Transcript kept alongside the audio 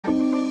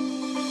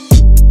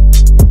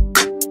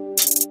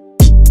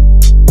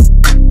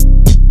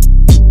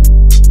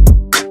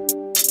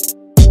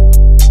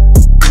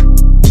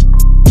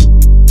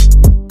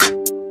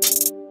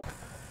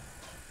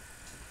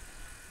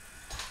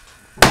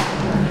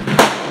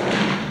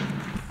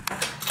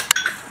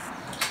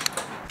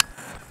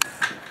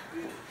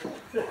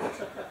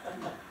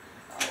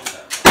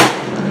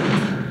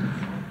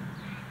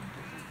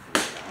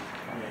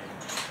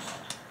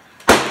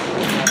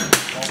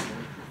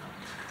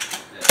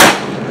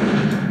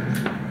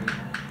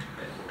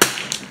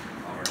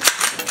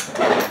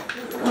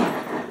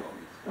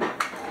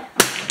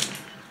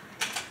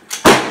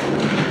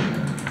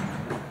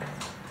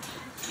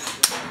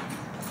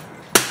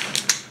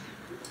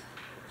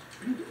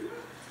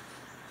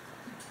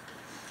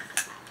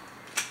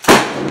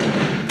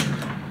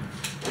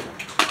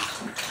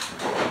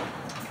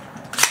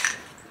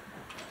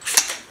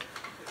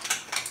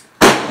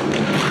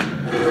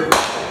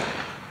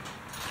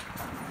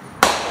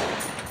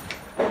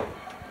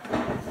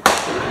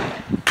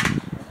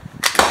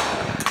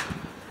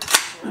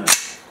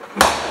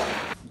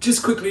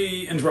Just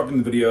quickly interrupting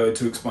the video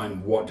to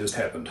explain what just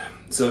happened.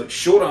 So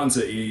short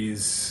answer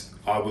is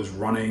I was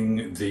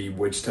running the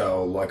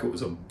Wedgetail like it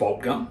was a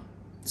bolt gun.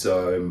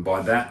 So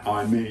by that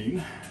I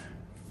mean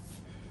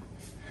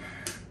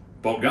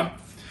bolt gun,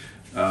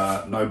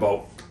 no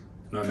bolt,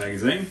 no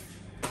magazine.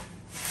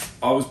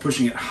 I was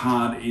pushing it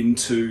hard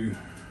into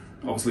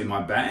obviously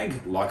my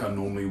bag like I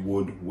normally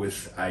would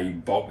with a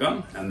bolt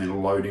gun, and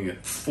then loading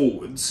it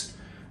forwards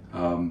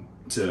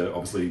to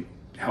obviously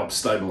help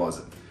stabilize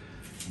it.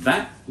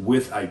 That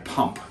with a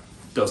pump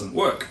doesn't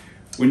work.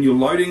 When you're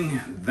loading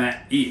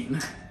that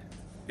in,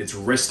 it's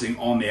resting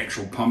on the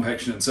actual pump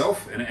action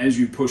itself, and as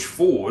you push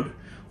forward,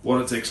 what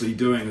it's actually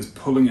doing is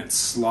pulling it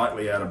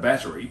slightly out of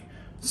battery,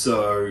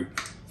 so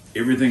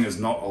everything is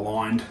not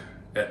aligned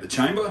at the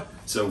chamber.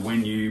 So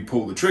when you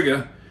pull the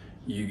trigger,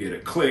 you get a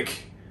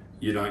click,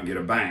 you don't get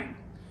a bang.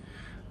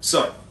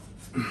 So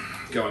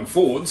going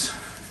forwards,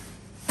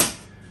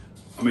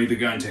 I'm either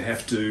going to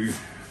have to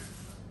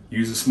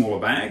use a smaller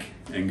bag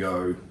and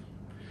go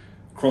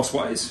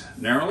crossways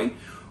narrowly,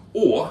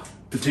 or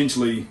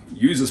potentially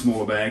use a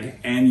smaller bag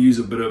and use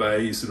a bit of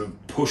a sort of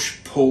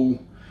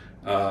push-pull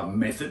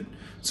method.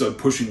 So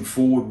pushing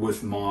forward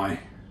with my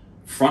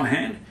front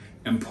hand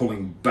and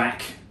pulling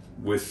back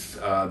with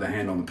the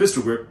hand on the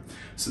pistol grip.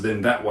 So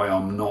then that way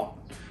I'm not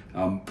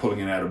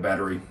pulling it out of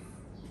battery,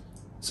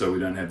 so we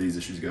don't have these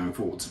issues going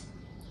forwards.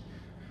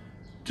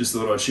 Just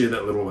thought I'd share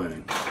that little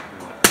learning.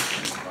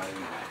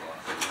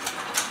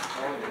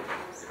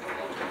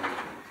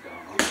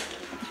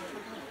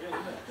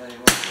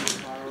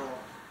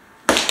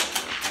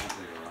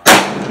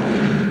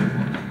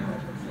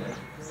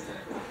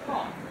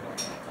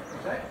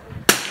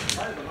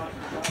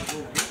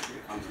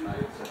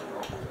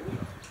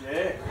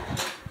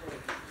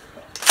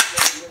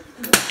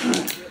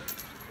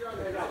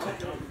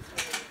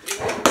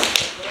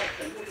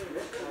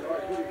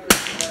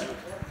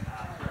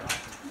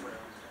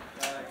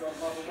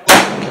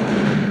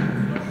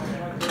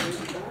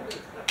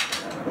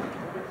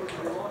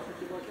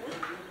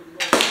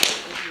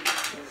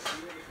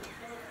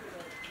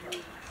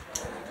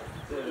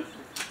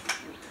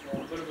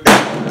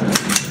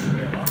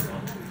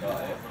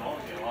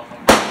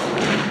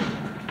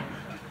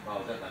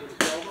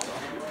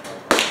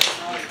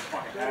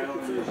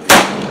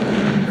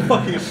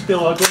 Fucking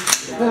still ugly.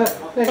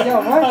 There you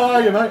go, mate. How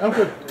are you, mate? I'm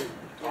good.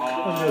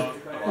 I'm good.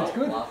 That's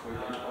good.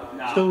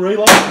 Still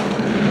reload?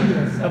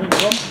 Having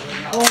fun?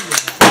 Oh,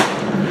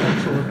 yeah.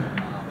 Excellent.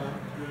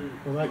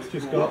 The next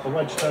just got a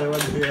Wedgetail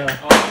MPR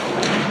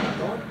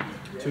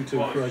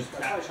 223.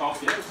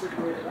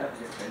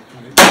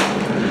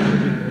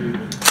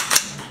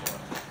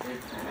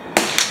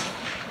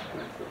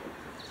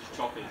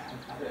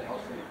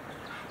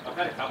 I've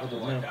had a couple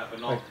like that, but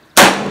not.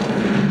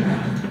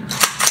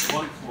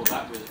 One before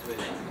that was with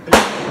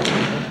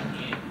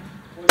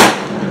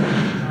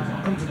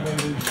 100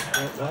 metres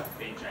like that.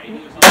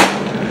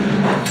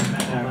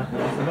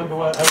 Remember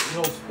where out the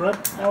old spread?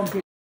 They all did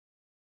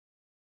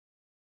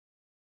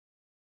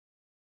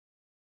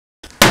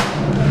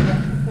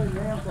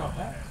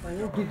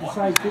the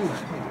same thing.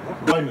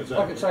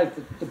 I could say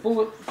the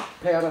bullet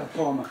powder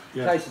timer,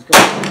 yeah. case has got,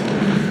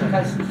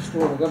 case is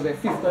destroyed. I've got about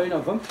 15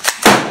 of them.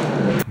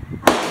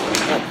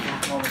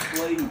 I was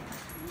bleeding.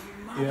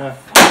 Yeah.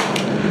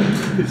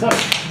 Is that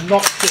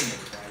not cheap?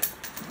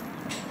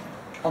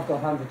 I've got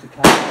hundreds of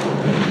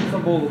cases.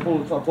 From all the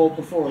bullets I bought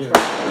before I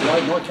started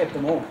loading, I kept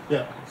them all.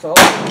 Yeah. So I've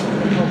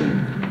got probably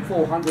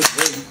 400 of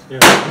these. Yeah.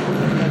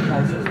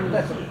 Cases.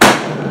 That's it.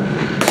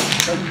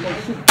 They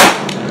should say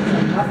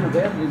nothing about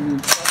it in the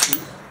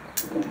instructions.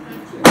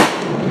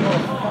 Not a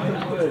fucking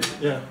word.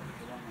 Yeah.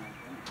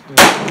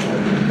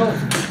 Because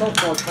my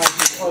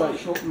cases, I don't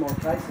shorten my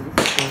cases,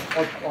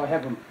 I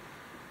have them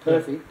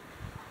perfect.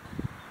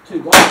 Two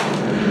guys.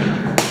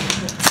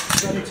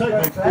 Did you take the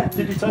guys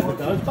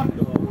back?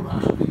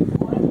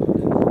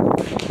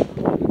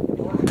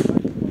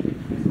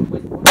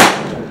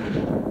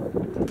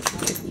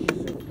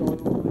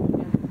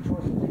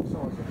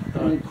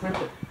 And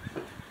encrypt it.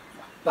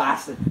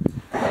 Bastard.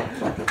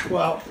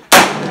 Well, I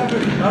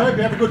hope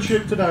you have a good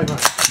shoot today,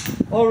 mate.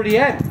 Already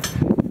have.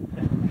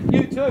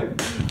 You too.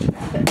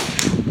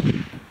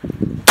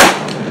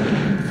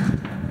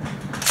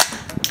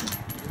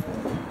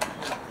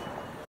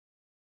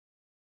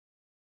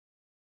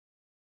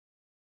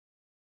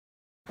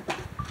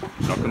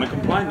 Not gonna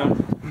complain though.